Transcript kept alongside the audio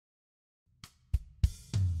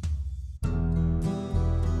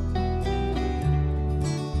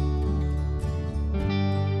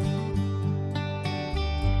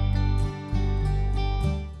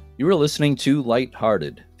You are listening to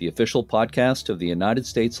Lighthearted, the official podcast of the United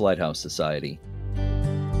States Lighthouse Society.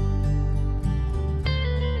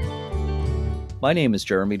 My name is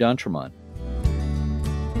Jeremy D'Entremont.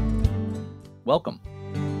 Welcome.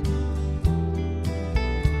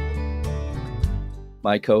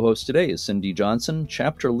 My co-host today is Cindy Johnson,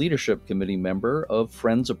 Chapter Leadership Committee member of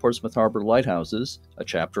Friends of Portsmouth Harbor Lighthouses, a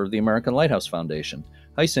chapter of the American Lighthouse Foundation.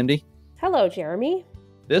 Hi, Cindy. Hello, Jeremy.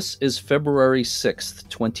 This is February 6th,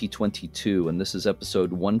 2022, and this is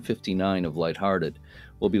episode 159 of Lighthearted.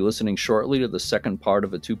 We'll be listening shortly to the second part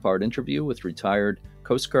of a two-part interview with retired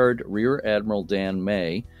Coast Guard Rear Admiral Dan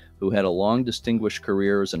May, who had a long distinguished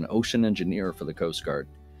career as an ocean engineer for the Coast Guard.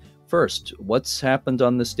 First, what's happened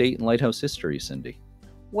on this date in lighthouse history, Cindy?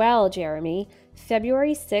 Well, Jeremy,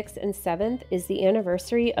 February 6th and 7th is the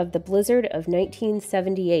anniversary of the blizzard of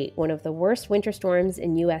 1978, one of the worst winter storms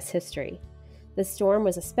in U.S. history. The storm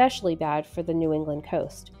was especially bad for the New England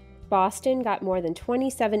coast. Boston got more than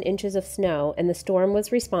 27 inches of snow, and the storm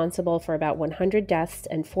was responsible for about 100 deaths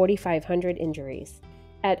and 4,500 injuries.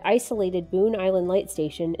 At isolated Boone Island Light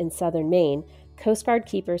Station in southern Maine, Coast Guard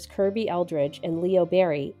keepers Kirby Eldridge and Leo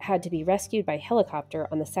Berry had to be rescued by helicopter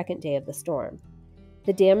on the second day of the storm.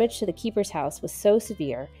 The damage to the keeper's house was so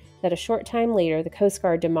severe that a short time later the Coast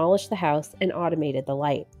Guard demolished the house and automated the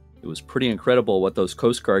light. It was pretty incredible what those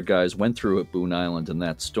Coast Guard guys went through at Boone Island in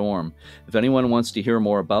that storm. If anyone wants to hear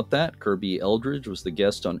more about that, Kirby Eldridge was the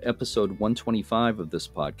guest on episode 125 of this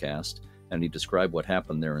podcast, and he described what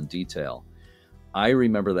happened there in detail. I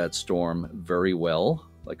remember that storm very well,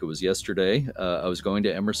 like it was yesterday. I was going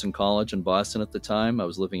to Emerson College in Boston at the time. I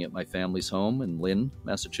was living at my family's home in Lynde,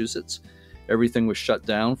 Massachusetts. Everything was shut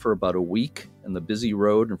down for about a week, and the busy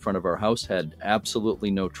road in front of our house had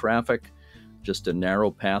absolutely no traffic, just a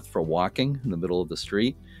narrow path for walking in the middle of the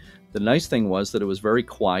street. The nice thing was that it was very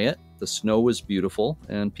quiet, the snow was beautiful,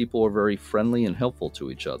 and people were very friendly and helpful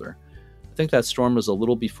to each other. I think that storm was a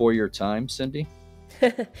little before your time, Cindy.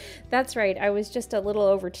 That's right. I was just a little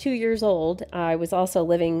over 2 years old. I was also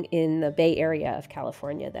living in the Bay Area of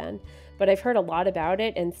California then, but I've heard a lot about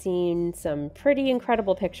it and seen some pretty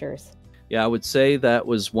incredible pictures. Yeah, I would say that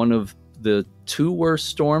was one of the two worst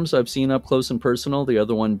storms I've seen up close and personal, the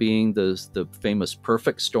other one being the famous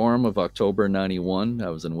perfect storm of October 91. I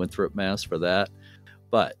was in Winthrop, Mass. for that.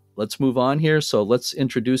 But let's move on here. So let's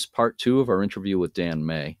introduce part two of our interview with Dan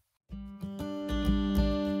May.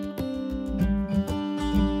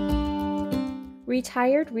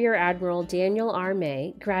 Retired Rear Admiral Daniel R.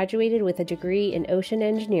 May graduated with a degree in ocean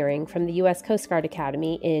engineering from the U.S. Coast Guard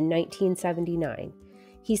Academy in 1979.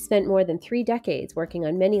 He spent more than 3 decades working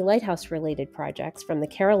on many lighthouse-related projects from the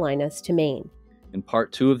Carolinas to Maine. In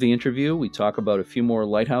part two of the interview, we talk about a few more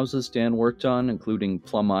lighthouses Dan worked on, including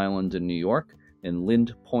Plum Island in New York and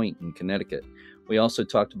Lynde Point in Connecticut. We also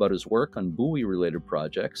talked about his work on buoy-related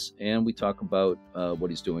projects, and we talk about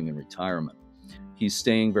what he's doing in retirement. He's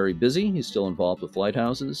staying very busy. He's still involved with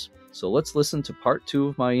lighthouses. So let's listen to part two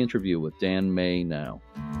of my interview with Dan May now.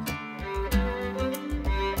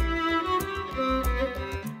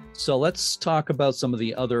 So let's talk about some of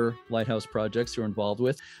the other lighthouse projects you're involved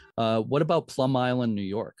with. What about Plum Island, New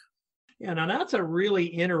York? Yeah, now that's a really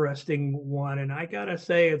interesting one. And I got to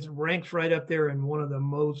say, it ranks right up there in one of the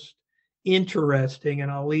most interesting,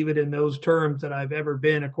 and I'll leave it in those terms, that I've ever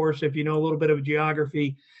been. Of course, if you know a little bit of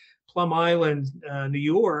geography, Plum Island, New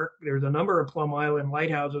York, there's a number of Plum Island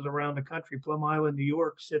lighthouses around the country. Plum Island, New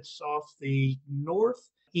York sits off the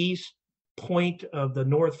northeast point of the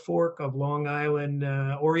North Fork of Long Island,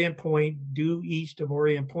 Orient Point, due east of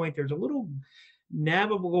Orient Point. There's a little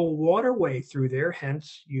navigable waterway through there,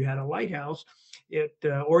 hence you had a lighthouse.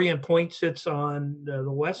 Orient Point sits on the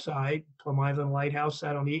west side, Plum Island Lighthouse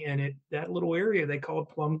sat on that little area they called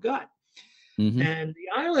Plum Gut. Mm-hmm. And the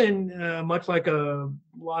island, much like a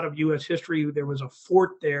lot of U.S. history, there was a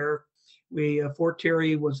fort there. Fort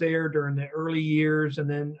Terry was there during the early years, and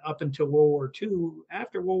then up until World War II.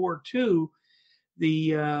 After World War II,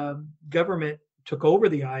 the government took over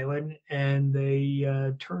the island, and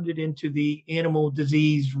they turned it into the Animal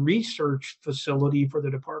Disease Research Facility for the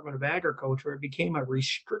Department of Agriculture. It became a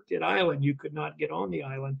restricted island. You could not get on the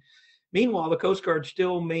island. Meanwhile, the Coast Guard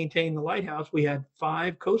still maintained the lighthouse. We had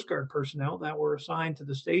 5 Coast Guard personnel that were assigned to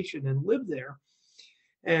the station and lived there.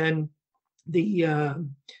 And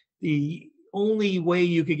the only way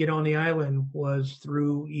you could get on the island was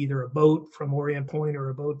through either a boat from Orient Point or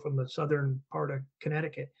a boat from the southern part of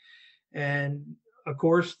Connecticut. And of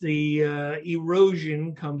course, the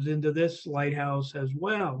erosion comes into this lighthouse as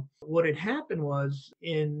well. What had happened was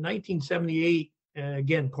in 1978,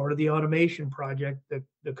 again, part of the automation project,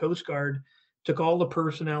 the Coast Guard took all the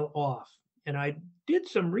personnel off. And I did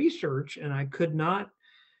some research and I could not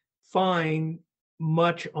find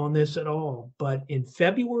much on this at all. But in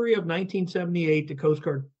February of 1978, the Coast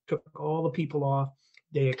Guard took all the people off.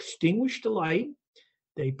 They extinguished the light.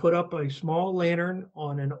 They put up a small lantern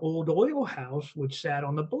on an old oil house, which sat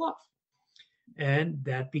on the bluff. And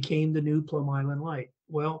that became the new Plum Island light.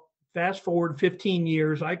 Well, fast forward 15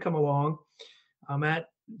 years, I come along. I'm at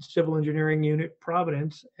Civil Engineering Unit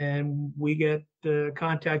Providence, and we get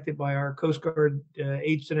contacted by our Coast Guard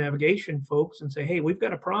aids to navigation folks and say, hey, we've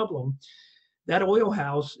got a problem. That oil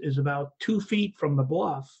house is about 2 feet from the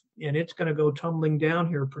bluff, and it's going to go tumbling down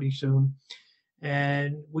here pretty soon.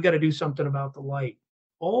 And we got to do something about the light.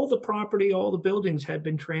 All the property, all the buildings had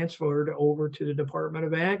been transferred over to the Department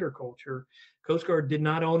of Agriculture. Coast Guard did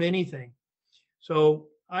not own anything. So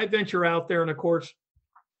I venture out there, and of course,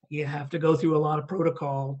 you have to go through a lot of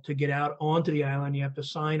protocol to get out onto the island. You have to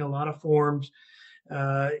sign a lot of forms.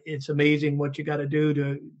 It's amazing what you got to do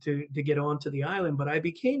to get onto the island. But I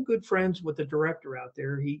became good friends with the director out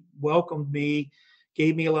there. He welcomed me,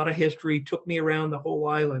 gave me a lot of history, took me around the whole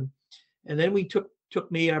island. And then we took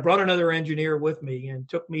me, I brought another engineer with me and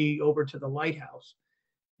took me over to the lighthouse.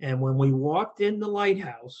 And when we walked in the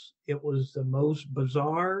lighthouse, it was the most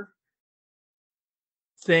bizarre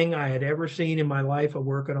thing I had ever seen in my life of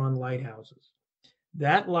working on lighthouses.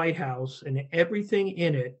 That lighthouse and everything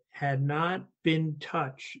in it had not been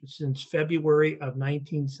touched since February of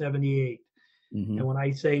 1978. Mm-hmm. And when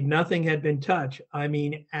I say nothing had been touched, I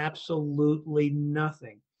mean absolutely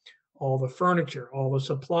nothing. All the furniture, all the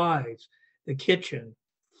supplies, the kitchen,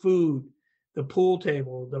 food, the pool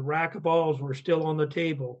table, the rack of balls were still on the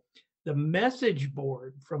table. The message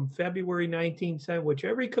board from February 1970, which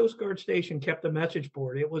every Coast Guard station kept a message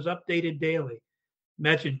board. It was updated daily.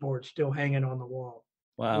 Message board still hanging on the wall.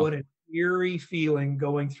 Wow. What an eerie feeling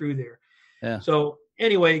going through there. Yeah. So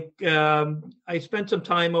anyway, I spent some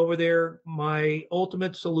time over there. My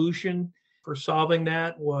ultimate solution for solving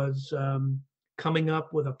that was coming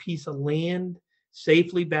up with a piece of land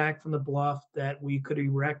safely back from the bluff that we could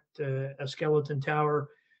erect a skeleton tower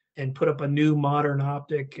and put up a new modern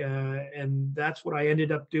optic. And that's what I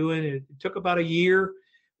ended up doing. It took about a year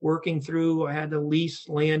working through. I had to lease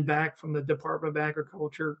land back from the Department of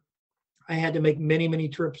Agriculture. I had to make many, many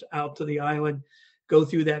trips out to the island, go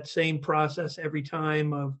through that same process every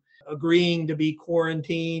time of agreeing to be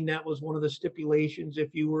quarantined. That was one of the stipulations.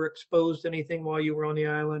 If you were exposed to anything while you were on the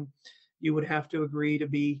island, you would have to agree to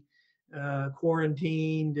be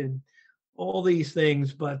quarantined and all these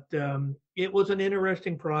things. But it was an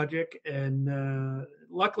interesting project, and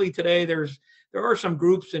luckily today there are some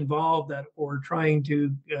groups involved that were trying to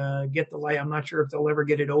get the light. I'm not sure if they'll ever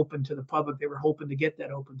get it open to the public. They were hoping to get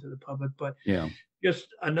that open to the public, but yeah, just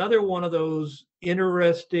another one of those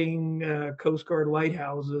interesting Coast Guard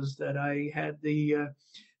lighthouses that I had the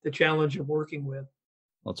challenge of working with.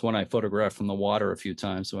 Well, it's one I photographed from the water a few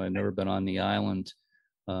times, so I've never been on the island.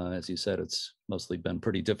 As you said, it's mostly been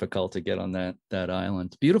pretty difficult to get on that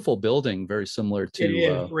island. Beautiful building, very similar to it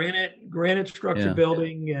is, granite structure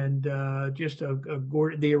building, and just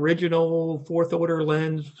the original fourth order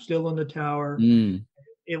lens still in the tower.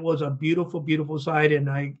 It was a beautiful, beautiful sight, and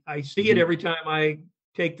I see it every time I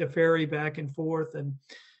take the ferry back and forth. And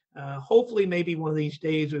hopefully, maybe one of these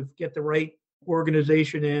days, if get the right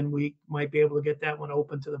organization in, we might be able to get that one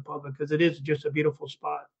open to the public, because it is just a beautiful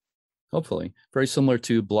spot. Hopefully. Very similar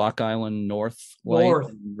to Block Island North Light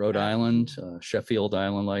in Rhode Island, Sheffield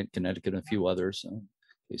Island Light, Connecticut, and a few others. In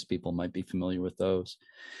case people might be familiar with those.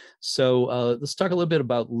 So let's talk a little bit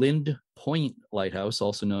about Lynde Point Lighthouse,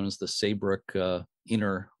 also known as the Saybrook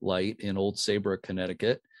Inner Light in Old Saybrook,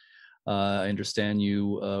 Connecticut. I understand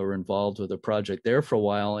you were involved with a project there for a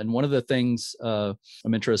while. And one of the things I'm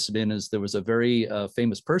interested in is there was a very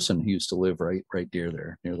famous person who used to live right near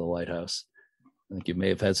there, near the lighthouse. I think you may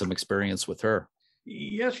have had some experience with her.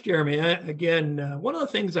 Yes, Jeremy. One of the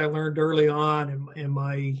things I learned early on in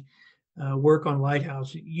my work on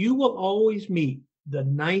lighthouse, you will always meet the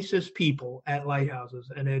nicest people at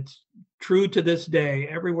lighthouses. And it's true to this day.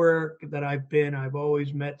 Everywhere that I've been, I've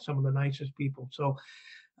always met some of the nicest people. So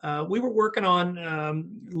we were working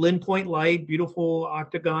on Lynde Point Light, beautiful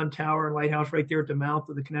octagon tower and lighthouse right there at the mouth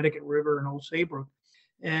of the Connecticut River in Old Saybrook.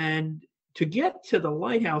 And to get to the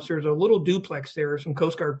lighthouse, there's a little duplex there. Some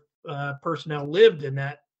Coast Guard personnel lived in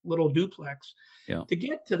that little duplex. Yeah. To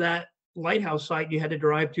get to that lighthouse site, you had to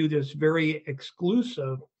drive through this very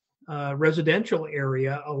exclusive residential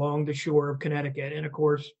area along the shore of Connecticut. And of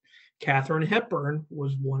course, Katharine Hepburn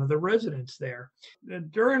was one of the residents there.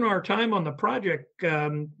 During our time on the project,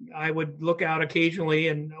 I would look out occasionally,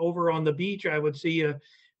 and over on the beach, I would see a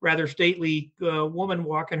rather stately woman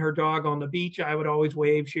walking her dog on the beach, I would always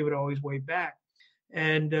wave. She would always wave back.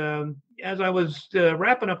 And as I was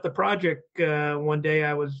wrapping up the project one day,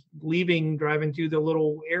 I was driving through the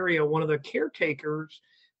little area. One of the caretakers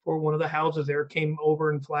for one of the houses there came over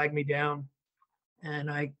and flagged me down. And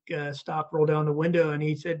I stopped, rolled down the window, and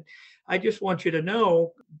he said, I just want you to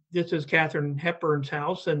know this is Katharine Hepburn's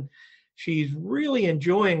house, and she's really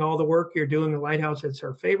enjoying all the work you're doing in the lighthouse. It's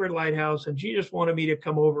her favorite lighthouse, and she just wanted me to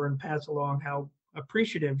come over and pass along how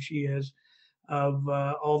appreciative she is of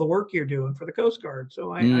all the work you're doing for the Coast Guard.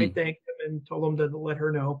 So I thanked him and told him to let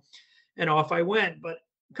her know, and off I went. But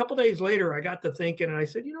a couple of days later, I got to thinking, and I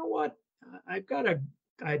said, you know what? I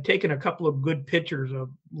had taken a couple of good pictures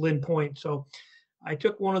of Lynde Point. So I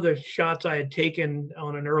took one of the shots I had taken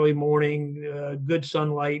on an early morning, good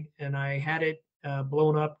sunlight, and I had it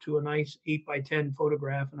blown up to a nice 8x10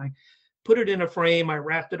 photograph, and I put it in a frame. I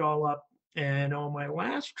wrapped it all up. And on my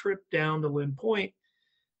last trip down to Lynde Point,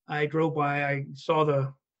 I drove by, I saw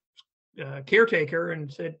the caretaker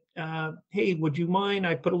and said, hey, would you mind?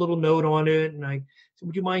 I put a little note on it, and I said,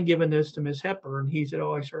 would you mind giving this to Miss Hepburn? He said,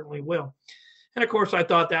 oh, I certainly will. And of course, I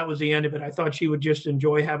thought that was the end of it. I thought she would just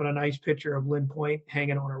enjoy having a nice picture of Lynde Point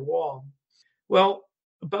hanging on her wall. Well,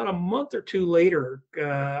 about a month or two later,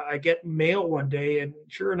 I get mail one day, and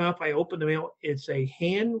sure enough, I opened the mail. It's a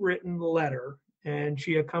handwritten letter, and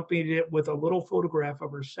she accompanied it with a little photograph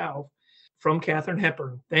of herself from Katharine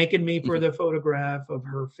Hepburn, thanking me for the photograph of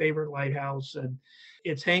her favorite lighthouse. And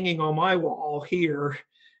it's hanging on my wall here.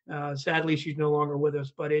 Sadly, she's no longer with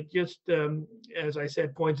us, but it just, as I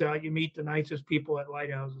said, points out you meet the nicest people at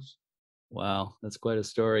lighthouses. Wow, that's quite a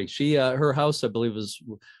story. She, her house, I believe,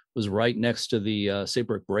 was right next to the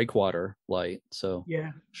Saybrook Breakwater light, so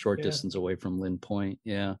short distance away from Lynde Point.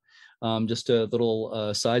 Yeah, just a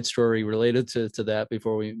little side story related to that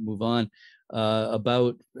before we move on.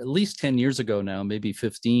 About at least 10 years ago now, maybe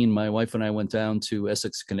 15, my wife and I went down to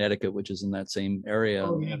Essex, Connecticut, which is in that same area.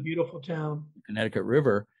 Oh, yeah, beautiful town. Connecticut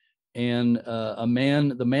River. And the man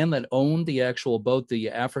that owned the actual boat, the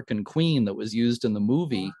African Queen that was used in the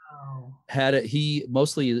movie, he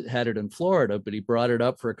mostly had it in Florida, but he brought it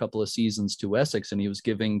up for a couple of seasons to Essex, and he was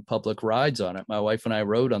giving public rides on it. My wife and I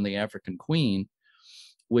rode on the African Queen,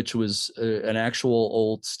 which was an actual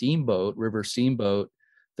old steamboat, river steamboat,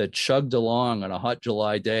 that chugged along on a hot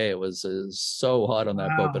July day. It was so hot on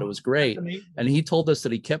that boat, but it was great. And he told us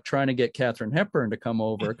that he kept trying to get Katharine Hepburn to come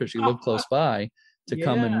over because she lived close by to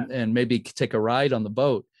come and maybe take a ride on the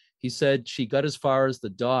boat. He said she got as far as the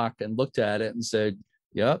dock and looked at it and said,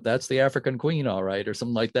 yeah, that's the African Queen, all right, or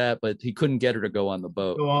something like that. But he couldn't get her to go on the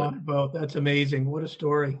boat. Go on the boat. That's amazing. What a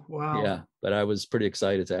story. Wow. Yeah, but I was pretty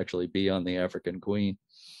excited to actually be on the African Queen.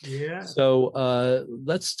 Yeah. So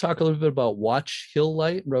let's talk a little bit about Watch Hill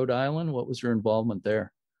Light, Rhode Island. What was your involvement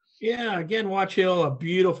there? Yeah, again, Watch Hill, a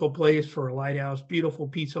beautiful place for a lighthouse, beautiful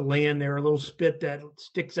piece of land there, a little spit that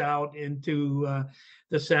sticks out into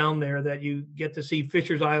the sound there that you get to see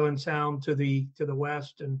Fisher's Island Sound to the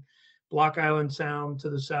west and Block Island Sound to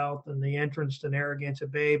the south and the entrance to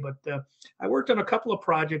Narragansett Bay. But I worked on a couple of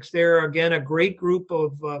projects there. Again, a great group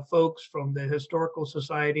of folks from the Historical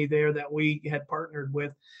Society there that we had partnered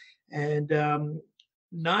with. And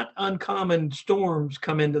not uncommon storms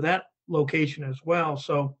come into that location as well.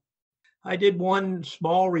 So I did one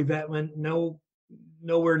small revetment,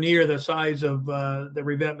 nowhere near the size of the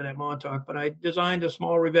revetment at Montauk, but I designed a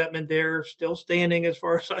small revetment there, still standing as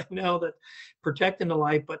far as I know, that protecting the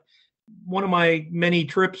light. But one of my many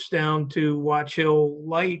trips down to Watch Hill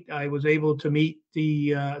Light, I was able to meet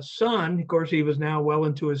the son. Of course, he was now well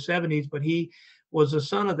into his 70s, but he was the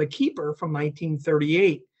son of the keeper from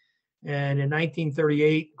 1938. And in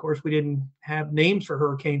 1938, of course, we didn't have names for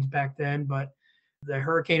hurricanes back then, but the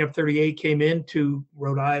hurricane of 38 came into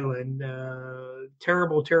Rhode Island.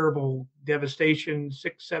 Terrible, terrible devastation.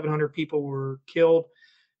 600-700 people were killed,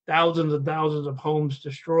 thousands and thousands of homes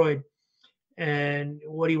destroyed. And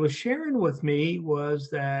what he was sharing with me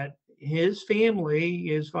was that his family,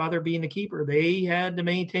 his father being the keeper, they had to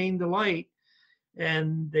maintain the light.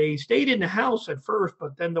 And they stayed in the house at first,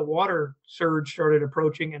 but then the water surge started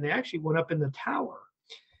approaching, and they actually went up in the tower.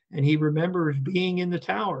 And he remembers being in the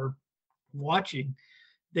tower watching.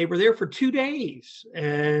 They were there for 2 days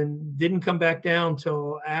and didn't come back down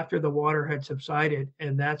till after the water had subsided.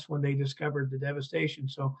 And that's when they discovered the devastation.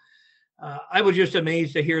 So I was just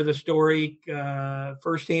amazed to hear the story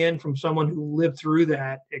firsthand from someone who lived through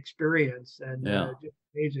that experience. And just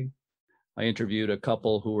amazing. I interviewed a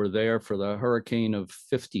couple who were there for the hurricane of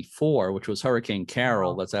 54, which was Hurricane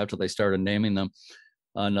Carol. That's after they started naming them.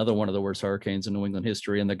 another one of the worst hurricanes in New England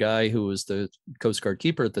history. And the guy who was the Coast Guard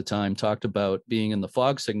keeper at the time talked about being in the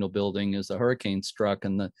fog signal building as the hurricane struck,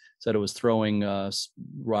 and said it was throwing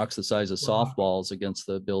rocks the size of softballs against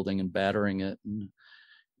the building and battering it. And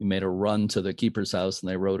he made a run to the keeper's house, and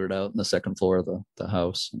they rode it out in the second floor of the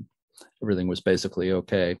house. And everything was basically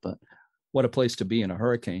okay. But what a place to be in a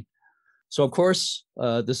hurricane. So, of course,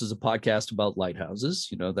 this is a podcast about lighthouses,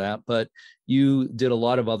 you know that, but you did a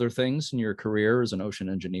lot of other things in your career as an ocean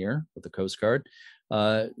engineer with the Coast Guard.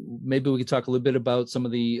 Maybe we could talk a little bit about some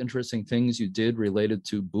of the interesting things you did related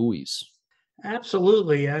to buoys.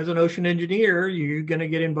 Absolutely. As an ocean engineer, you're going to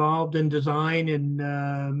get involved in design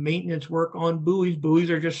and maintenance work on buoys. Buoys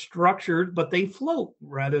are just structures, but they float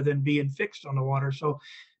rather than being fixed on the water. So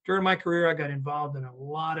during my career, I got involved in a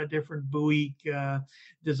lot of different buoy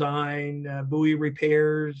design, buoy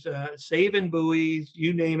repairs, saving buoys,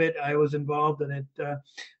 you name it. I was involved in it.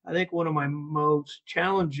 I think one of my most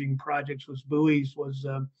challenging projects was buoys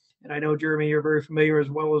and I know, Jeremy, you're very familiar, as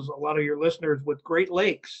well as a lot of your listeners, with Great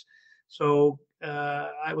Lakes. So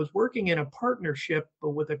I was working in a partnership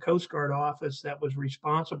with a Coast Guard office that was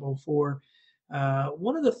responsible for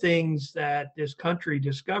one of the things that this country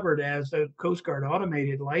discovered as the Coast Guard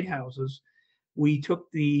automated lighthouses. We took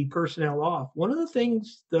the personnel off. One of the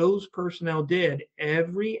things those personnel did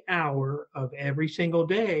every hour of every single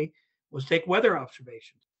day was take weather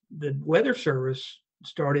observations. The Weather Service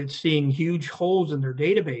started seeing huge holes in their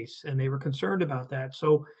database, and they were concerned about that.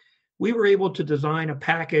 So we were able to design a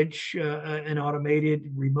package, an automated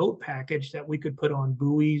remote package that we could put on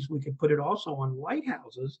buoys. We could put it also on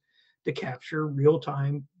lighthouses to capture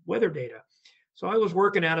real-time weather data. So I was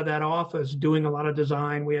working out of that office doing a lot of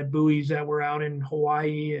design. We had buoys that were out in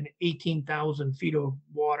Hawaii in 18,000 feet of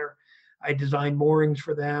water. I designed moorings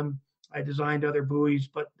for them. I designed other buoys,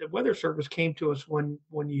 but the Weather Service came to us one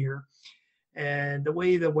year. And the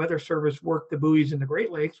way the Weather Service worked the buoys in the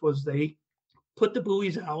Great Lakes was they put the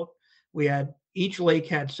buoys out. Each lake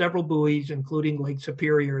had several buoys, including Lake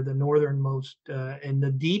Superior, the northernmost and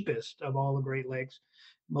the deepest of all the Great Lakes,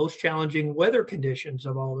 most challenging weather conditions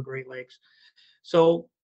of all the Great Lakes. So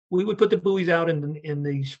we would put the buoys out in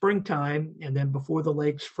the springtime, and then before the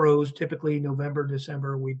lakes froze, typically November,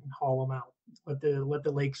 December, we'd haul them out, let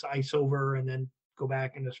the lakes ice over, and then go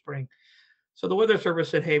back in the spring. So the Weather Service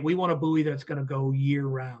said, hey, we want a buoy that's going to go year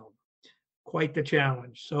round. Quite the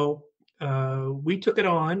challenge. So we took it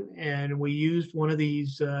on, and we used one of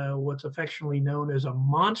these, what's affectionately known as a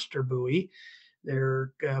monster buoy.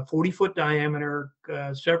 They're 40-foot diameter,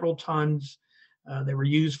 several tons. They were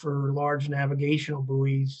used for large navigational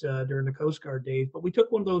buoys during the Coast Guard days. But we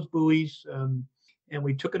took one of those buoys and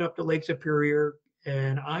we took it up to Lake Superior,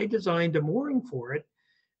 and I designed a mooring for it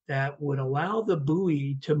that would allow the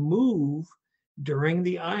buoy to move during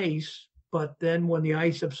the ice. But then when the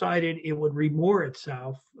ice subsided, it would remoor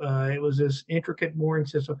itself. It was this intricate mooring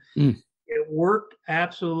system. It worked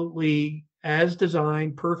absolutely as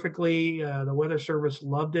designed, perfectly. The Weather Service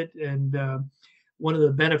loved it. And one of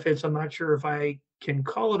the benefits, I'm not sure if I can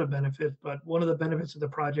call it a benefit, but one of the benefits of the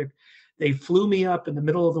project, they flew me up in the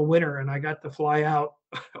middle of the winter, and I got to fly out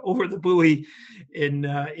over the buoy in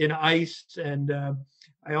ice. And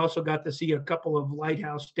I also got to see a couple of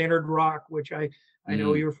lighthouse, Standard Rock, which I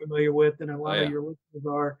know you're familiar with, and a lot of your listeners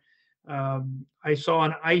are. I saw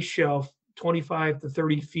an ice shelf 25 to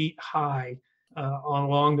 30 feet high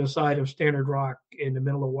along the side of Standard Rock in the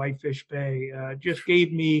middle of Whitefish Bay. Just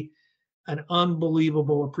gave me an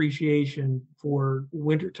unbelievable appreciation for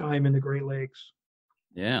wintertime in the Great Lakes.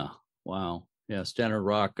 Yeah. Wow. Yeah. Standard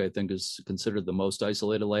Rock, I think, is considered the most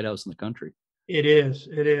isolated lighthouse in the country. It is.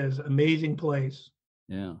 Amazing place.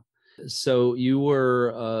 Yeah. So you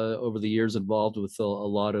were, over the years, involved with a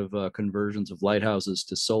lot of conversions of lighthouses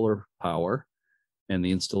to solar power and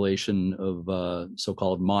the installation of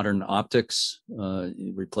so-called modern optics,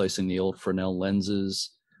 replacing the old Fresnel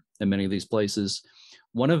lenses in many of these places.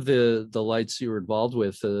 One of the lights you were involved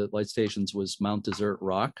with, light stations, was Mount Desert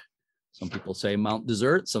Rock. Some people say Mount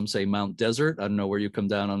Desert, some say Mount Desert. I don't know where you come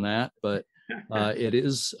down on that, but it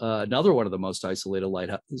is another one of the most isolated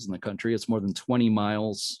lighthouses in the country. It's more than 20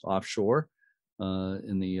 miles offshore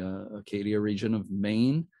in the Acadia region of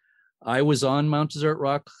Maine. I was on Mount Desert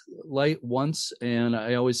Rock Light once, and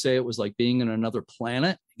I always say it was like being in another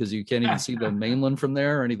planet because you can't even see the mainland from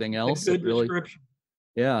there or anything else. Good description.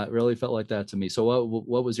 Yeah, it really felt like that to me. So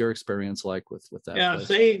what was your experience like with that? Yeah,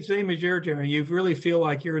 same as yours, Jeremy. You really feel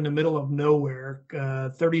like you're in the middle of nowhere,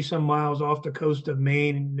 30 some miles off the coast of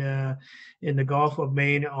Maine, in the Gulf of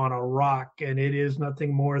Maine, on a rock, and it is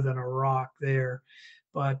nothing more than a rock there.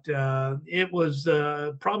 But it was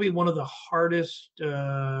probably one of the hardest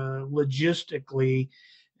logistically.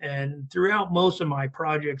 And throughout most of my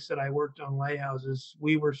projects that I worked on lighthouses,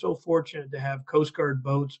 we were so fortunate to have Coast Guard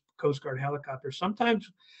boats, Coast Guard helicopters.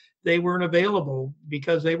 Sometimes they weren't available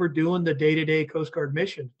because they were doing the day-to-day Coast Guard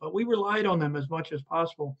missions, but we relied on them as much as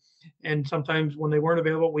possible. And sometimes when they weren't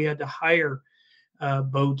available, we had to hire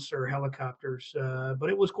boats or helicopters. But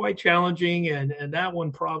it was quite challenging, and that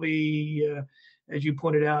one probably, as you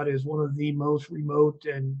pointed out, is one of the most remote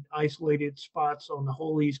and isolated spots on the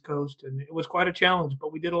whole East Coast. And it was quite a challenge,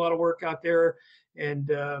 but we did a lot of work out there,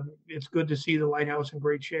 and it's good to see the lighthouse in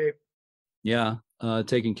great shape. Yeah,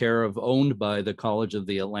 taken care of, owned by the College of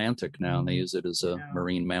the Atlantic now, and they use it as a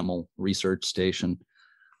marine mammal research station.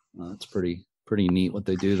 It's pretty neat what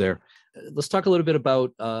they do there. Let's talk a little bit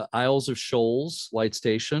about Isles of Shoals Light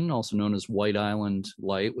Station, also known as White Island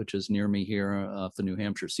Light, which is near me here off the New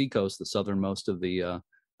Hampshire seacoast, the southernmost of the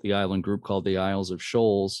island group, called the Isles of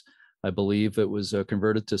Shoals. I believe it was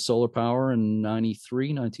converted to solar power in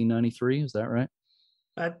 1993. Is that right?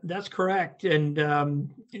 That's correct. And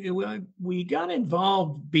we got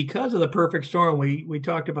involved because of the perfect storm we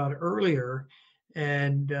talked about earlier.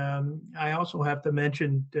 And I also have to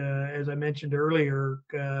mention, as I mentioned earlier,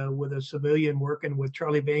 with a civilian working with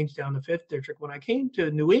Charlie Baines down the 5th District, when I came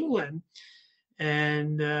to New England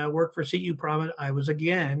and worked for CU Prominent, I was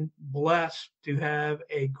again blessed to have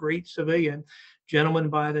a great civilian gentleman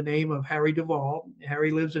by the name of Harry Duvall.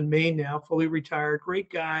 Harry lives in Maine now, fully retired,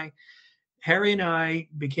 great guy. Harry and I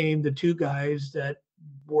became the two guys that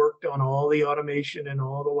worked on all the automation and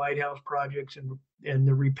all the lighthouse projects and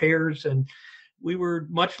the repairs. And we were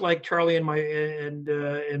much like Charlie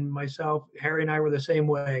and myself. Harry and I were the same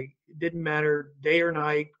way. It didn't matter day or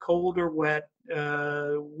night, cold or wet.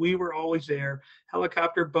 We were always there.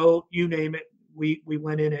 Helicopter, boat, you name it, we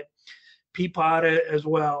went in it. Peapod as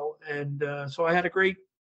well. And so I had a great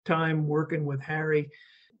time working with Harry.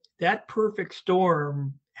 That perfect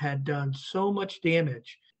storm had done so much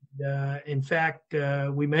damage. In fact,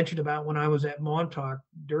 we mentioned about when I was at Montauk.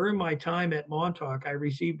 During my time at Montauk, I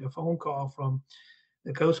received a phone call from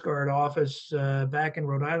the Coast Guard office back in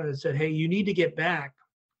Rhode Island that said, hey, you need to get back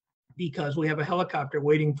because we have a helicopter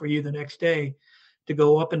waiting for you the next day to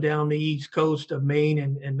go up and down the east coast of Maine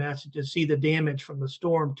and Massachusetts to see the damage from the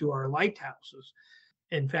storm to our lighthouses.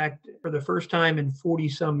 In fact, for the first time in 40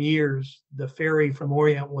 some years, the ferry from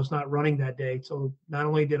Orient was not running that day. So not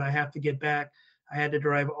only did I have to get back, I had to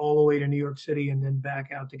drive all the way to New York City and then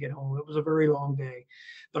back out to get home. It was a very long day.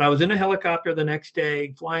 But I was in a helicopter the next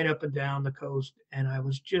day, flying up and down the coast, and I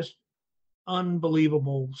was just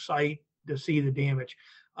unbelievable sight to see the damage.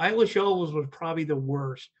 Isle of Shoals was probably the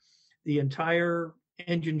worst. The entire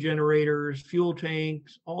engine generators, fuel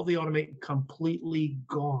tanks, all the automated completely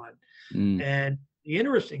gone. And the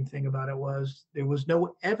interesting thing about it was there was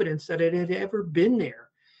no evidence that it had ever been there.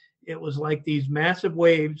 It was like these massive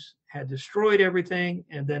waves had destroyed everything,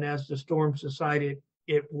 and then as the storm subsided,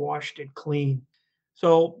 it washed it clean.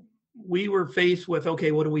 So we were faced with,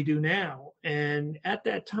 okay, what do we do now? And at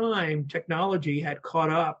that time, technology had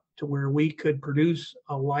caught up to where we could produce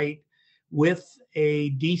a light with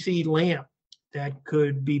a DC lamp that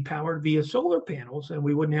could be powered via solar panels, and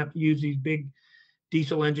we wouldn't have to use these big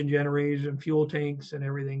diesel engine generators and fuel tanks and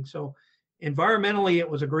everything. So environmentally, it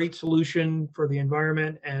was a great solution for the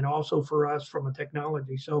environment and also for us from a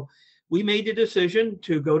technology. So we made the decision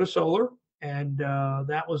to go to solar, and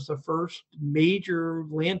that was the first major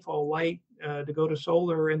landfall light to go to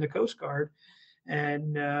solar in the Coast Guard.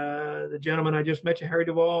 And the gentleman I just mentioned, Harry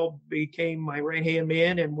Duvall, became my right-hand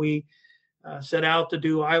man, and we set out to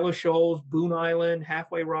do Isle of Shoals, Boone Island,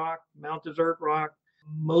 Halfway Rock, Mount Desert Rock.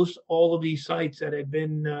 Most all of these sites that had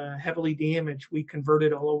been heavily damaged, we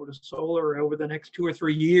converted all over to solar over the next 2 or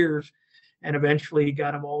 3 years, and eventually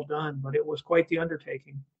got them all done. But it was quite the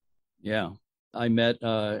undertaking. Yeah, I met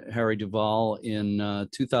Harry Duvall in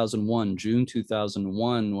 2001, June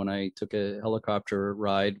 2001, when I took a helicopter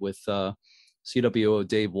ride with CWO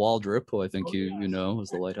Dave Waldrop, who I think you know was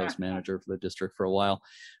the lighthouse manager for the district for a while,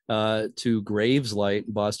 to Graves Light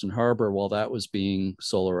in Boston Harbor while that was being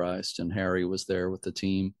solarized, and Harry was there with the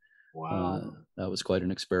team. Wow. That was quite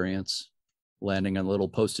an experience, landing on a little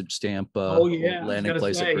postage stamp landing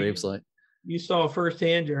place at Graves Light. You saw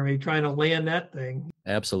firsthand, Jeremy, trying to land that thing.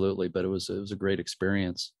 Absolutely, but it was a great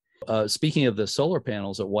experience. Speaking of the solar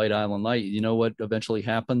panels at White Island Light, you know what eventually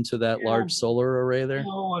happened to that large solar array there?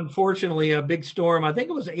 No, unfortunately, a big storm. I think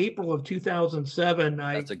it was April of 2007.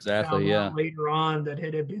 That's exactly, yeah. Later on that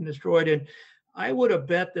it had been destroyed. And I would have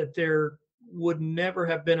bet that there would never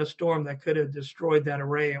have been a storm that could have destroyed that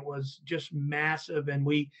array. It was just massive. And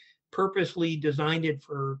we purposely designed it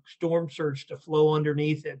for storm surge to flow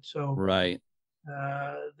underneath it. So Right.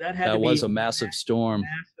 that had to be was a massive storm.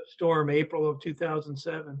 massive storm, April of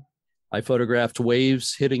 2007. I photographed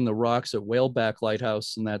waves hitting the rocks at Whaleback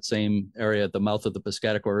Lighthouse in that same area at the mouth of the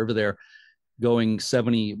Piscataqua River there, going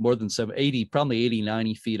 70, more than 80, probably 80,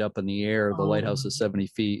 90 feet up in the air. The lighthouse is 70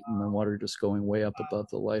 feet, and the water just going way up above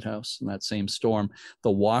the lighthouse in that same storm.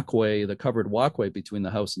 The walkway, the covered walkway between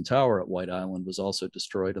the house and tower at White Island was also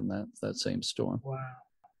destroyed in that same storm. Wow.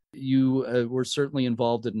 You were certainly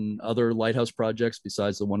involved in other lighthouse projects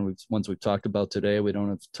besides the ones we've talked about today. We don't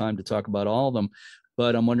have time to talk about all of them,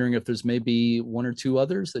 but I'm wondering if there's maybe one or two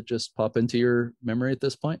others that just pop into your memory at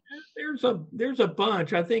this point. There's a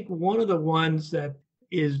bunch. I think one of the ones that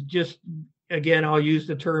is just, again, I'll use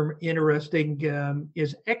the term interesting,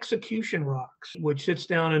 is Execution Rocks, which sits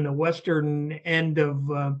down in the western end of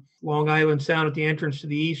Long Island Sound at the entrance to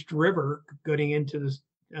the East River, getting into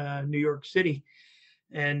the New York City.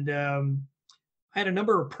 And I had a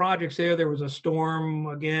number of projects there. There was a storm,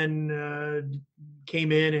 again,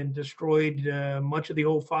 came in and destroyed much of the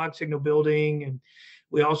old fog signal building. And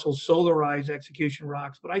we also solarized Execution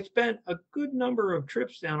Rocks. But I spent a good number of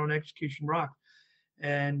trips down on Execution Rock.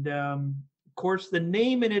 And of course, the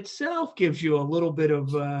name in itself gives you a little bit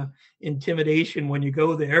of intimidation when you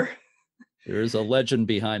go there. There is a legend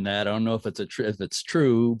behind that. I don't know if it's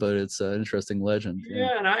true, but it's an interesting legend.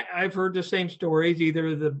 Yeah, and I've heard the same stories.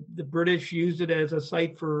 Either the British used it as a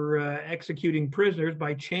site for executing prisoners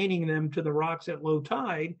by chaining them to the rocks at low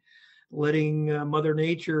tide, letting Mother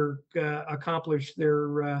Nature accomplish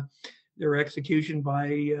their execution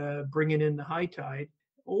by bringing in the high tide,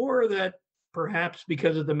 or that perhaps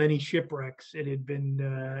because of the many shipwrecks, it had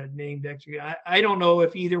been named execution. I don't know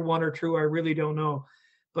if either one are true. I really don't know.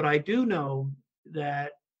 But I do know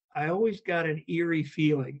that I always got an eerie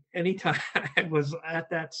feeling anytime I was at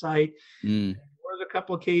that site. There was a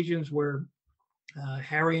couple occasions where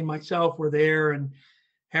Harry and myself were there, and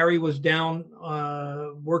Harry was down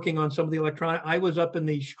working on some of the electronic. I was up in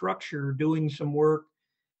the structure doing some work,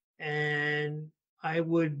 and I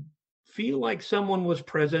would feel like someone was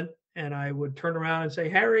present, and I would turn around and say,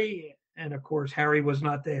 "Harry," and of course, Harry was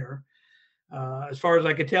not there. As far as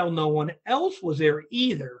I could tell, no one else was there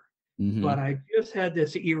either. Mm-hmm. But I just had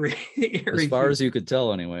this eerie as far as you could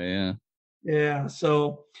tell, anyway. Yeah. Yeah.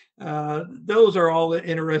 So those are all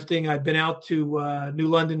interesting. I've been out to New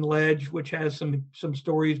London Ledge, which has some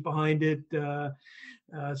stories behind it.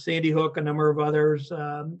 Sandy Hook, a number of others.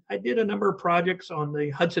 I did a number of projects on the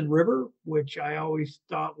Hudson River, which I always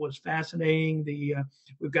thought was fascinating.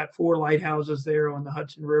 We've got 4 lighthouses there on the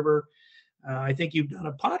Hudson River. I think you've done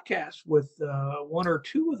a podcast with 1 or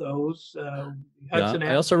 2 of those. Hudson.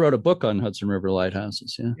 I also wrote a book on Hudson River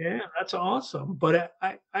lighthouses. Yeah, that's awesome. But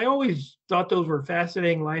I always thought those were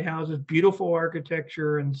fascinating lighthouses, beautiful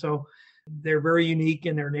architecture, and so they're very unique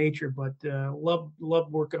in their nature. But love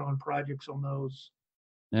working on projects on those.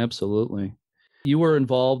 Absolutely. You were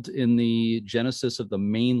involved in the genesis of the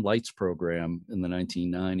Maine Lights program in the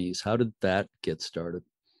 1990s. How did that get started?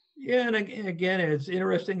 Yeah, and again, it's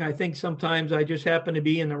interesting. I think sometimes I just happen to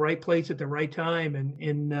be in the right place at the right time. And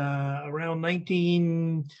in around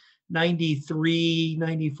 1993,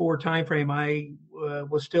 94 timeframe, I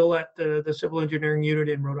was still at the civil engineering unit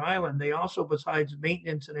in Rhode Island. They also, besides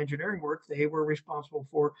maintenance and engineering work, they were responsible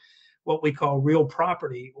for what we call real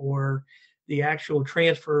property, or the actual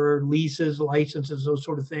transfer, leases, licenses, those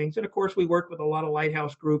sort of things. And of course, we worked with a lot of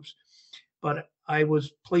lighthouse groups, but I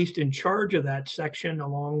was placed in charge of that section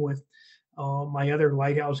along with my other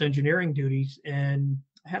lighthouse engineering duties, and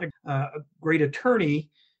I had a great attorney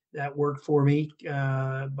that worked for me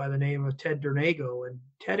by the name of Ted Dernago. And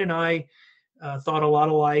Ted and I thought a lot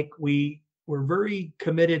alike. We were very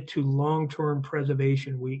committed to long-term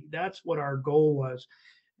preservation. That's what our goal was.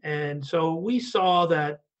 And so we saw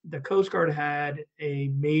that the Coast Guard had a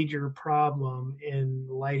major problem in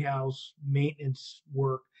lighthouse maintenance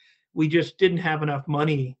work. We just didn't have enough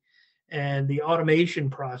money. And the automation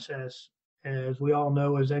process, as we all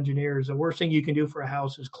know as engineers, the worst thing you can do for a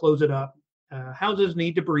house is close it up. Houses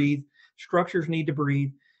need to breathe, structures need to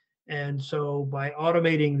breathe. And so by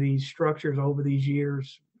automating these structures over these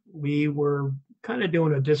years, we were kind of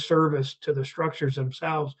doing a disservice to the structures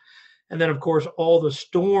themselves. And then, of course, all the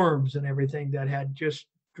storms and everything that had just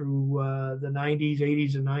through the 90s,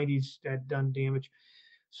 80s, and 90s had done damage.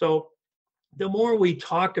 So the more we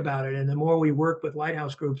talked about it and the more we worked with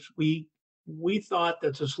lighthouse groups, we thought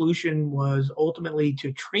that the solution was ultimately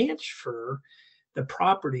to transfer the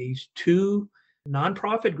properties to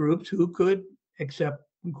nonprofit groups who could accept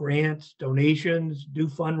grants, donations, do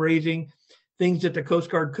fundraising, things that the Coast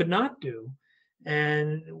Guard could not do.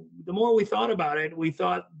 And the more we thought about it, we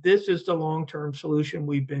thought this is the long-term solution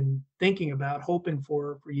we've been thinking about, hoping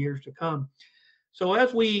for years to come. So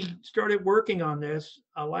as we started working on this,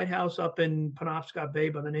 a lighthouse up in Penobscot Bay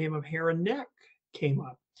by the name of Heron Neck came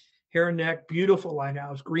up. Heron Neck, beautiful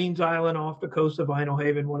lighthouse, Greens Island off the coast of Vinyl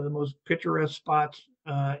Haven, one of the most picturesque spots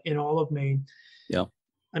in all of Maine. Yeah.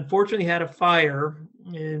 Unfortunately, had a fire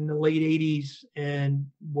in the late 80s and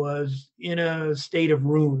was in a state of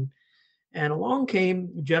ruin. And along came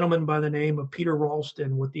a gentleman by the name of Peter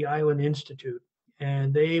Ralston with the Island Institute,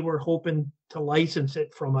 and they were hoping to license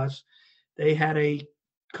it from us. They had a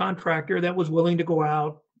contractor that was willing to go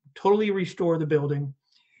out, totally restore the building,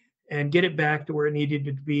 and get it back to where it needed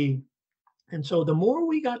to be. And so the more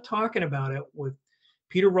we got talking about it with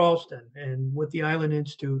Peter Ralston and with the Island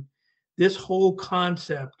Institute, this whole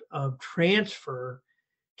concept of transfer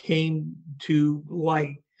came to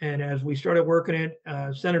light. And as we started working it,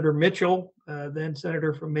 Senator Mitchell, then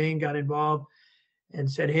Senator from Maine, got involved and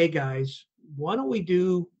said, hey, guys, why don't we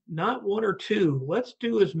do not one or two? Let's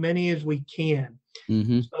do as many as we can.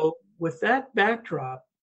 Mm-hmm. So with that backdrop,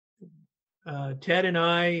 Ted and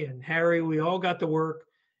I and Harry, we all got to work,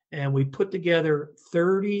 and we put together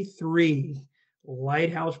 33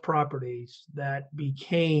 lighthouse properties that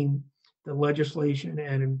became the legislation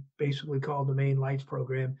and basically called the Maine Lights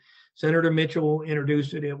Program. Senator Mitchell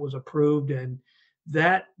introduced it. It was approved, and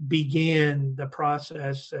that began the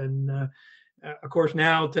process. And of course,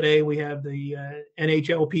 now today we have the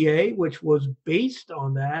NHLPA, which was based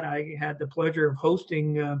on that. I had the pleasure of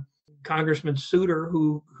hosting Congressman Souter,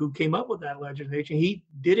 who came up with that legislation. He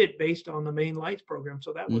did it based on the Maine Lights Program.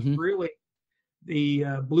 So that was really the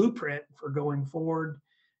blueprint for going forward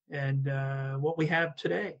and what we have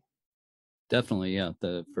today. Definitely, yeah.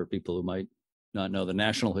 For people who might not know, the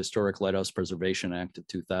National Historic Lighthouse Preservation Act of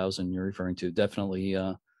 2000 you're referring to, definitely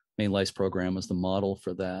Maine Lights Program was the model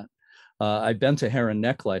for that. I've been to Heron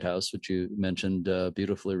Neck Lighthouse, which you mentioned,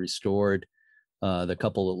 beautifully restored. The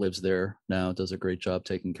couple that lives there now does a great job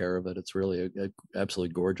taking care of it. It's really a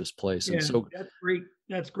absolutely gorgeous place. Yeah, and so that's great.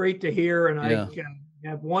 That's great to hear. And I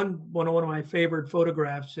have one of my favorite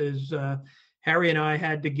photographs is Harry and I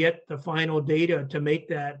had to get the final data to make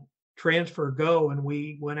that transfer go, and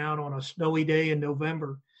we went out on a snowy day in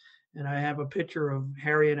November, and I have a picture of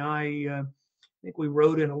Harry and I think we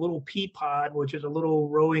rowed in a little pea pod, which is a little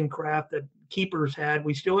rowing craft that keepers had.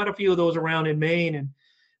 We still had a few of those around in Maine, and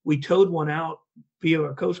we towed one out via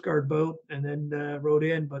a Coast Guard boat and then rowed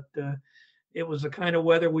in, but it was the kind of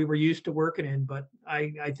weather we were used to working in. But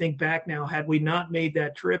I think back now, had we not made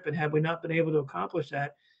that trip and had we not been able to accomplish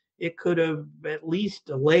that, it could have at least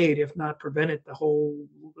delayed, if not prevented, the whole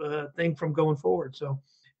thing from going forward. So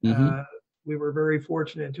we were very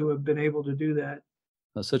fortunate to have been able to do that.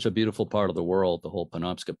 It's such a beautiful part of the world, the whole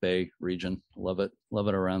Penobscot Bay region. Love it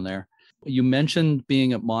around there. You mentioned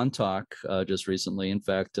being at Montauk just recently. In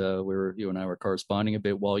fact, you and I were corresponding a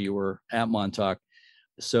bit while you were at Montauk.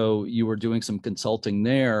 So you were doing some consulting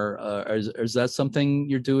there. Is that something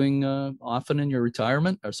you're doing often in your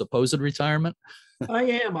retirement or supposed retirement? I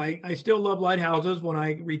am. I still love lighthouses. When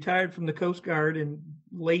I retired from the Coast Guard in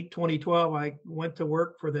late 2012, I went to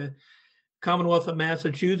work for the Commonwealth of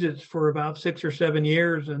Massachusetts for about 6 or 7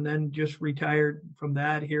 years, and then just retired from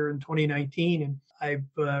that here in 2019. And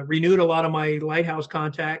I've renewed a lot of my lighthouse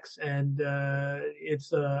contacts, and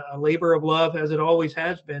it's a labor of love, as it always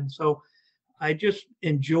has been. So I just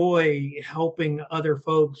enjoy helping other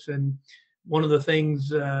folks. And one of the things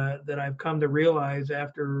that I've come to realize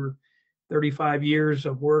after 35 years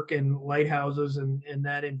of work in lighthouses and in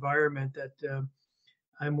that environment, that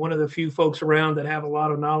I'm one of the few folks around that have a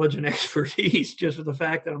lot of knowledge and expertise, just for the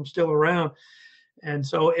fact that I'm still around. And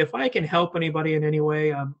so if I can help anybody in any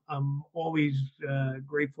way, I'm always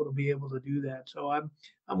grateful to be able to do that. So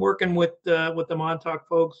I'm working with the Montauk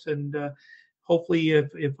folks, and hopefully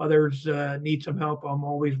if others need some help, I'm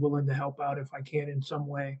always willing to help out if I can in some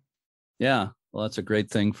way. Yeah, well, that's a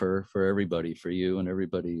great thing for everybody, for you and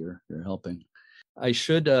everybody you're helping. I'm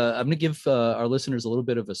going to give our listeners a little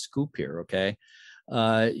bit of a scoop here, okay?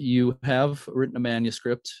 You have written a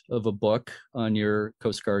manuscript of a book on your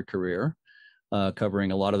Coast Guard career,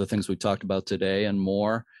 covering a lot of the things we talked about today and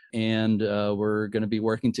more. And we're going to be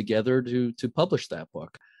working together to publish that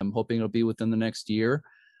book. I'm hoping it'll be within the next year,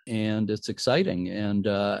 and it's exciting. And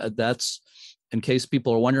that's, in case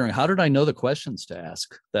people are wondering, how did I know the questions to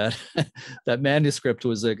ask? That manuscript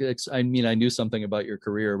was, I knew something about your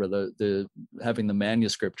career, but the having the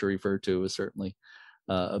manuscript to refer to was certainly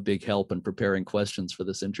a big help in preparing questions for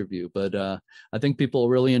this interview. But I think people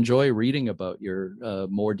really enjoy reading about your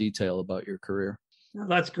more detail about your career. Well,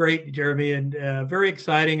 that's great, Jeremy, and very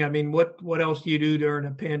exciting. I mean, what else do you do during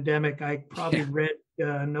a pandemic? I probably Yeah.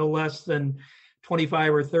 read no less than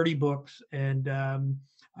 25 or 30 books, and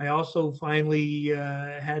I also finally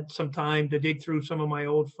had some time to dig through some of my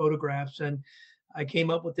old photographs, and I came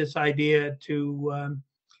up with this idea to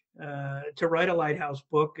write a lighthouse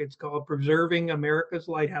book. It's called Preserving America's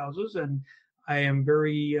Lighthouses, and I am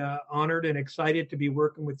very honored and excited to be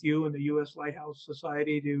working with you and the U.S. Lighthouse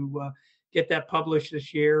Society to get that published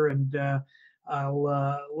this year. And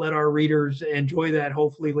I'll let our readers enjoy that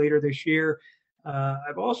hopefully later this year.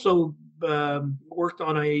 I've also worked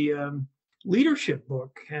on a leadership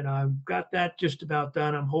book, and I've got that just about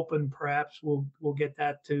done. I'm hoping perhaps we'll get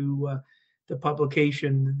that to the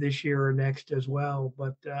publication this year or next as well.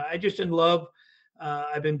 But I just in love.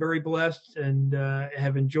 I've been very blessed and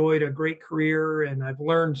have enjoyed a great career, and I've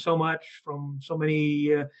learned so much from so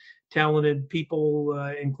many talented people,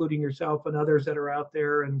 including yourself and others that are out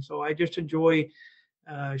there. And so I just enjoy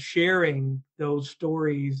sharing those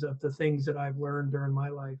stories of the things that I've learned during my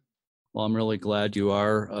life. Well, I'm really glad you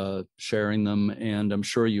are sharing them. And I'm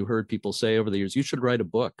sure you heard people say over the years, you should write a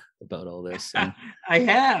book about all this. And, I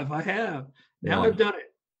have. Now yeah. I've done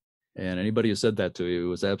it. And anybody who said that to you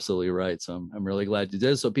was absolutely right. So I'm really glad you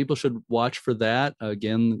did. So people should watch for that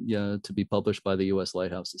again, to be published by the U.S.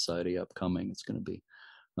 Lighthouse Society upcoming. It's going to be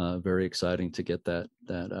very exciting to get that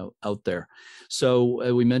out there.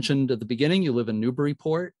 So we mentioned at the beginning, you live in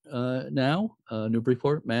Newburyport now,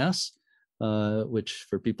 Newburyport, Mass, which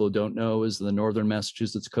for people who don't know is the northern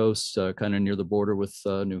Massachusetts coast, kind of near the border with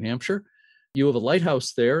New Hampshire. You have a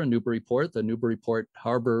lighthouse there in Newburyport, the Newburyport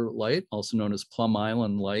Harbor Light, also known as Plum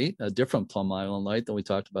Island Light, a different Plum Island Light than we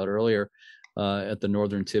talked about earlier, at the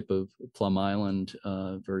northern tip of Plum Island,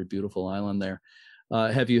 very beautiful island there.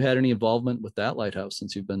 Have you had any involvement with that lighthouse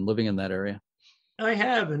since you've been living in that area? I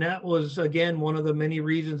have, and that was, again, one of the many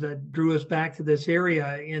reasons that drew us back to this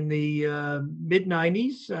area in the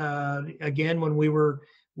mid-90s. Again, when we were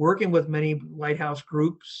working with many lighthouse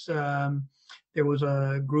groups, there was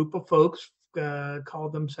a group of folks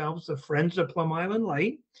called themselves the Friends of Plum Island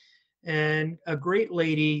Light. And a great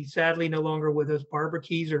lady, sadly no longer with us, Barbara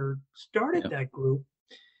Keyser, started that group.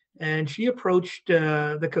 And she approached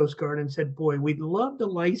the Coast Guard and said, boy, we'd love to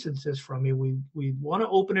license this from you. We want to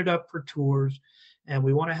open it up for tours, and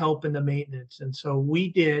we want to help in the maintenance. And so we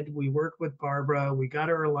did. We worked with Barbara. We got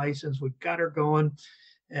her a license. We got her going.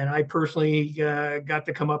 And I personally got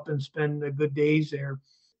to come up and spend the good days there.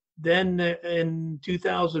 Then in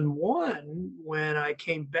 2001, when I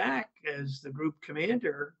came back as the group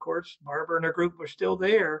commander, of course, Barbara and her group were still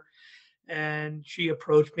there. And she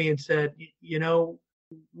approached me and said, you know,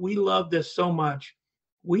 we love this so much.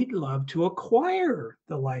 We'd love to acquire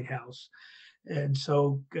the lighthouse. And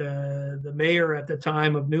so the mayor at the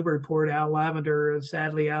time of Newburyport, Al Lavender,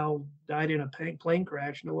 sadly, Al died in a plane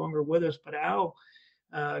crash, no longer with us, but Al,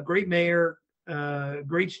 great mayor,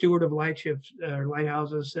 great steward of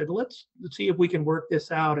lighthouses, said, let's see if we can work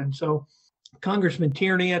this out. And so Congressman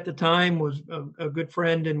Tierney at the time was a good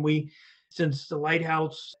friend, and since the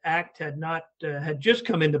Lighthouse Act had just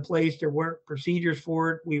come into place, there weren't procedures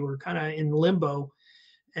for it. We were kind of in limbo,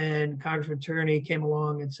 and Congressman Tierney came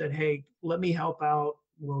along and said, hey, let me help out.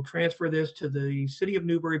 We'll transfer this to the city of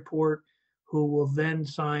Newburyport, who will then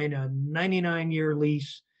sign a 99-year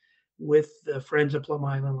lease with the Friends of Plum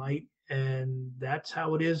Island Light. And that's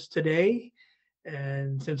how it is today.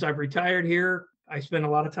 And since I've retired here, I spend a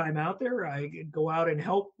lot of time out there. I go out and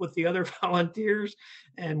help with the other volunteers,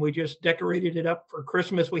 and we just decorated it up for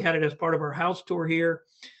Christmas. We had it as part of our house tour here,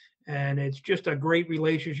 and it's just a great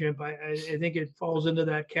relationship. I think it falls into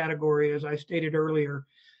that category. As I stated earlier,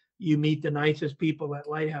 you meet the nicest people at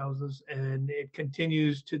lighthouses, and it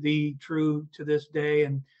continues to be true to this day.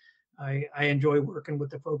 And I enjoy working with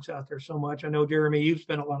the folks out there so much. I know, Jeremy, you've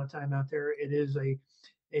spent a lot of time out there. It is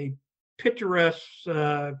a picturesque,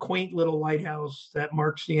 quaint little lighthouse that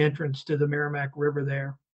marks the entrance to the Merrimack River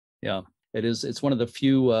there. Yeah, it is. It's one of the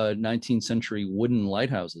few 19th century wooden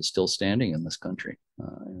lighthouses still standing in this country.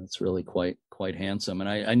 It's really quite handsome. And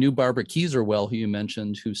I knew Barbara Keyser well, who you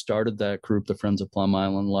mentioned, who started that group, the Friends of Plum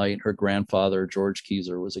Island Light. Her grandfather, George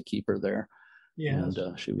Keyser, was a keeper there. Yeah,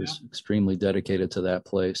 and she was extremely dedicated to that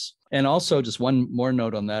place. And also, just one more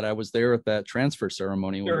note on that, I was there at that transfer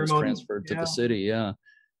ceremony when it was transferred to the city. Yeah.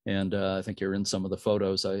 And I think you're in some of the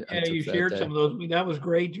photos. I took you shared some of those. That was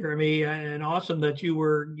great, Jeremy, and awesome that you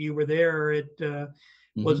were there. It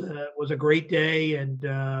was a great day,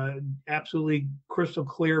 and absolutely crystal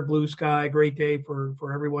clear blue sky. Great day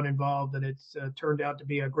for everyone involved, and it's turned out to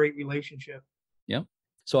be a great relationship. Yep.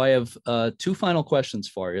 So I have two final questions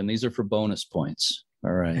for you, and these are for bonus points.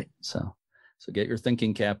 All right. So So get your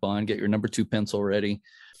thinking cap on, get your number 2 pencil ready.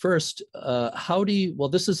 First,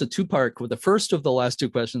 this is a two-part, the first of the last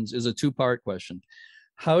two questions is a two-part question.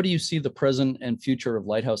 How do you see the present and future of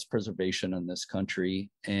lighthouse preservation in this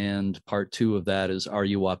country? And part 2 of that is, are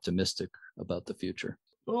you optimistic about the future?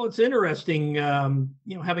 Well, it's interesting,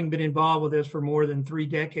 having been involved with this for more than 3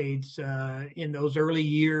 decades, in those early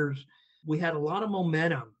years, we had a lot of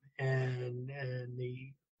momentum, and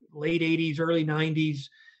the late 80s, early 90s,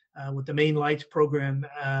 with the Maine Lights program.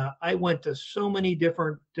 I went to so many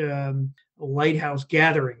different lighthouse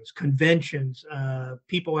gatherings, conventions.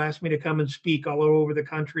 People asked me to come and speak all over the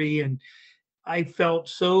country, and I felt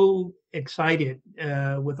so excited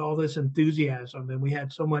with all this enthusiasm, and we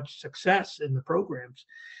had so much success in the programs.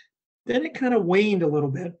 Then it kind of waned a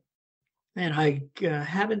little bit, and I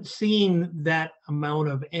haven't seen that amount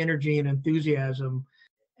of energy and enthusiasm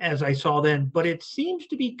as I saw then, but it seems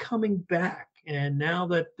to be coming back. And now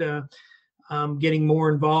that I'm getting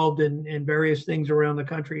more involved in various things around the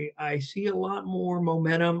country, I see a lot more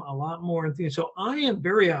momentum, a lot more enthusiasm. So I am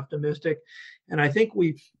very optimistic. And I think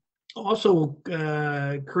we've also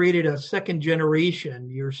created a second generation.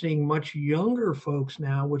 You're seeing much younger folks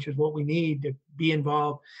now, which is what we need to be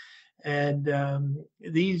involved. And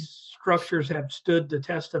these structures have stood the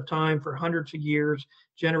test of time for hundreds of years,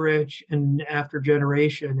 generation after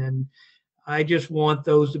generation. And I just want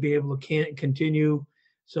those to be able to continue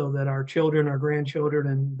so that our children, our grandchildren,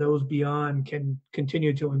 and those beyond can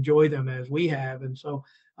continue to enjoy them as we have. And so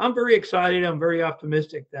I'm very excited. I'm very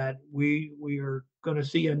optimistic that we are going to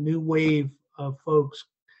see a new wave of folks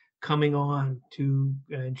coming on to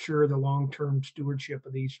ensure the long-term stewardship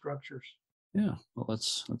of these structures. Yeah, well,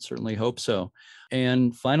 let's certainly hope so.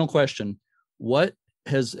 And final question,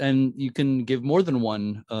 and you can give more than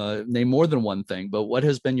one, name more than one thing, but what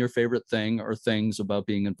has been your favorite thing or things about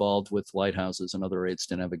being involved with lighthouses and other aids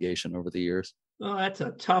to navigation over the years? Well, that's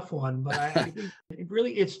a tough one, but I think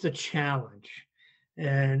it's the challenge.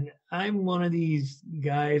 And I'm one of these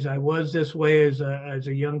guys. I was this way as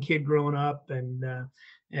a young kid growing up, and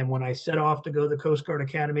when I set off to go to the Coast Guard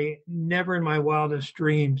Academy, never in my wildest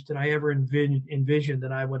dreams did I ever envision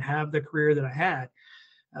that I would have the career that I had.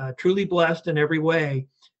 Truly blessed in every way,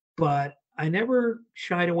 but I never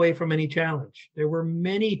shied away from any challenge. There were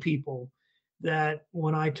many people that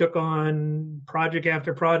when I took on project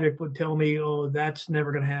after project would tell me, oh, that's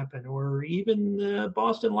never going to happen. Or even the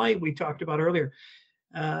Boston Light we talked about earlier.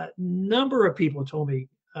 Number of people told me,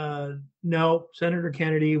 no, Senator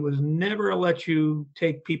Kennedy was never to let you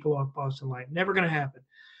take people off Boston Light. Never going to happen.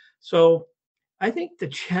 So I think the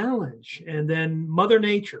challenge, and then Mother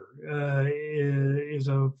Nature is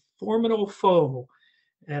a formidable foe.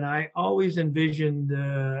 And I always envisioned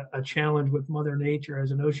a challenge with Mother Nature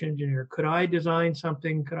as an ocean engineer. Could I design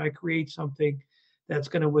something? Could I create something that's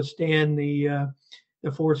going to withstand the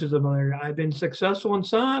forces of Mother Nature? I've been successful in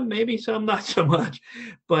some, maybe some not so much,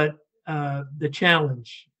 but the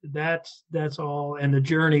challenge, that's all, and the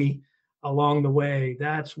journey along the way,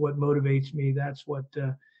 that's what motivates me. That's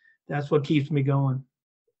what keeps me going.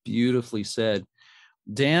 Beautifully said.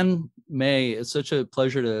 Dan May, it's such a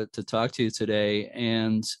pleasure to talk to you today.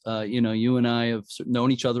 And, you and I have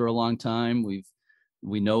known each other a long time.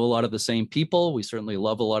 We know a lot of the same people. We certainly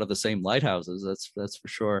love a lot of the same lighthouses. That's for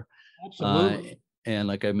sure. Absolutely. And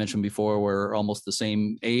like I mentioned before, we're almost the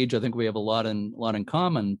same age. I think we have a lot in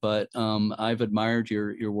common, but I've admired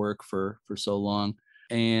your work for so long.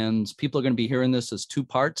 And people are going to be hearing this as 2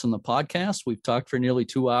 parts in the podcast. We've talked for nearly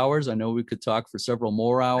 2 hours. I know we could talk for several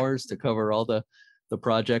more hours to cover all the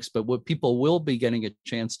projects, but what people will be getting a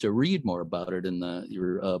chance to read more about it in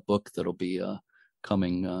your book that'll be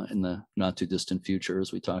coming in the not too distant future,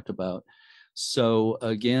 as we talked about. So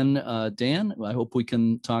again, Dan, I hope we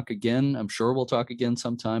can talk again. I'm sure we'll talk again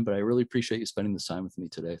sometime, but I really appreciate you spending this time with me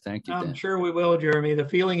today. Thank you, Dan. I'm sure we will, Jeremy. The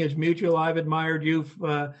feeling is mutual. I've admired you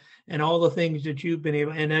and all the things that you've been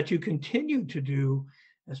able, and that you continue to do,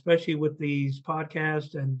 especially with these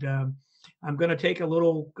podcasts. And I'm going to take a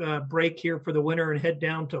little break here for the winter and head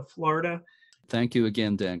down to Florida. Thank you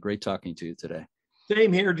again, Dan. Great talking to you today.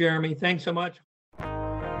 Same here, Jeremy. Thanks so much.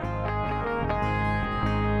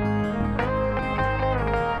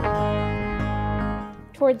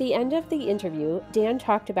 Toward the end of the interview, Dan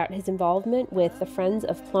talked about his involvement with the Friends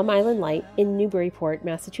of Plum Island Light in Newburyport,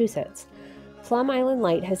 Massachusetts. Plum Island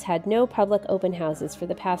Light has had no public open houses for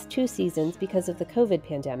the past 2 seasons because of the COVID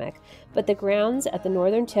pandemic, but the grounds at the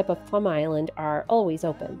northern tip of Plum Island are always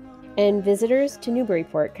open. And visitors to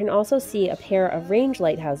Newburyport can also see a pair of range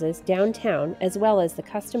lighthouses downtown, as well as the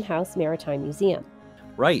Custom House Maritime Museum.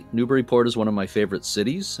 Right. Newburyport is one of my favorite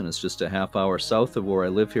cities, and it's just a half hour south of where I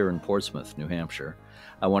live here in Portsmouth, New Hampshire.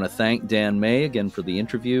 I want to thank Dan May again for the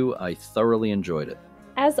interview. I thoroughly enjoyed it.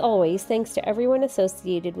 As always, thanks to everyone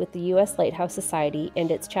associated with the U.S. Lighthouse Society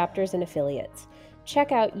and its chapters and affiliates.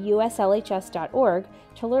 Check out uslhs.org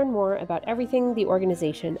to learn more about everything the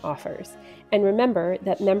organization offers. And remember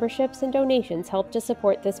that memberships and donations help to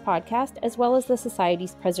support this podcast as well as the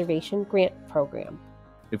Society's Preservation Grant Program.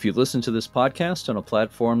 If you listen to this podcast on a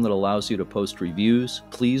platform that allows you to post reviews,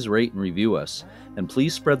 please rate and review us. And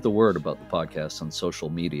please spread the word about the podcast on social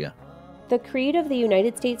media. The creed of the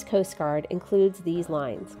United States Coast Guard includes these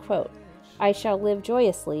lines, quote, "I shall live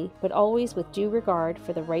joyously, but always with due regard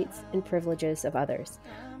for the rights and privileges of others.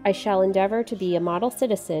 I shall endeavor to be a model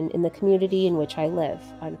citizen in the community in which I live,"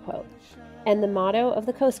 unquote. And the motto of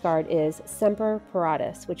the Coast Guard is Semper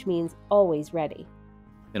Paratus, which means always ready.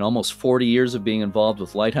 In almost 40 years of being involved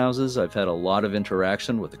with lighthouses, I've had a lot of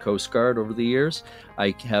interaction with the Coast Guard over the years.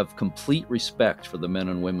 I have complete respect for the men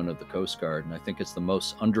and women of the Coast Guard, and I think it's the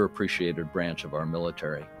most underappreciated branch of our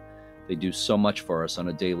military. They do so much for us on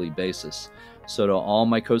a daily basis. So to all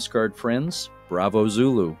my Coast Guard friends, bravo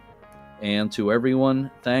Zulu. And to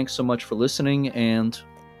everyone, thanks so much for listening, and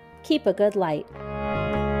keep a good light.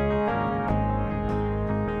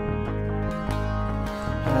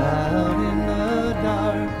 Out in the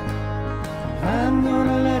dark, I'm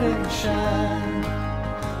gonna let it shine.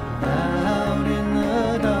 Out in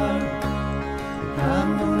the dark,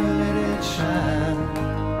 I'm gonna let it shine.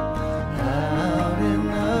 Out in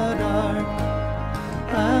the dark,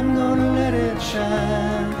 I'm gonna let it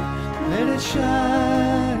shine. Let it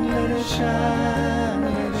shine, let it shine,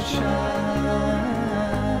 let it shine.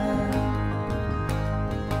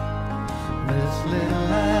 This little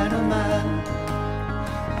light of mine,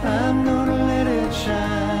 I'm gonna let it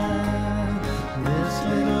shine. This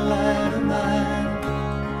little light of mine,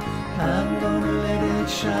 I'm gonna let it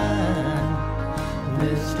shine.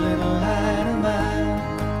 This little light of mine,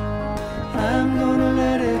 I'm gonna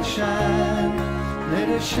let it shine. Let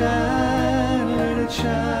it shine, let it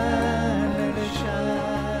shine.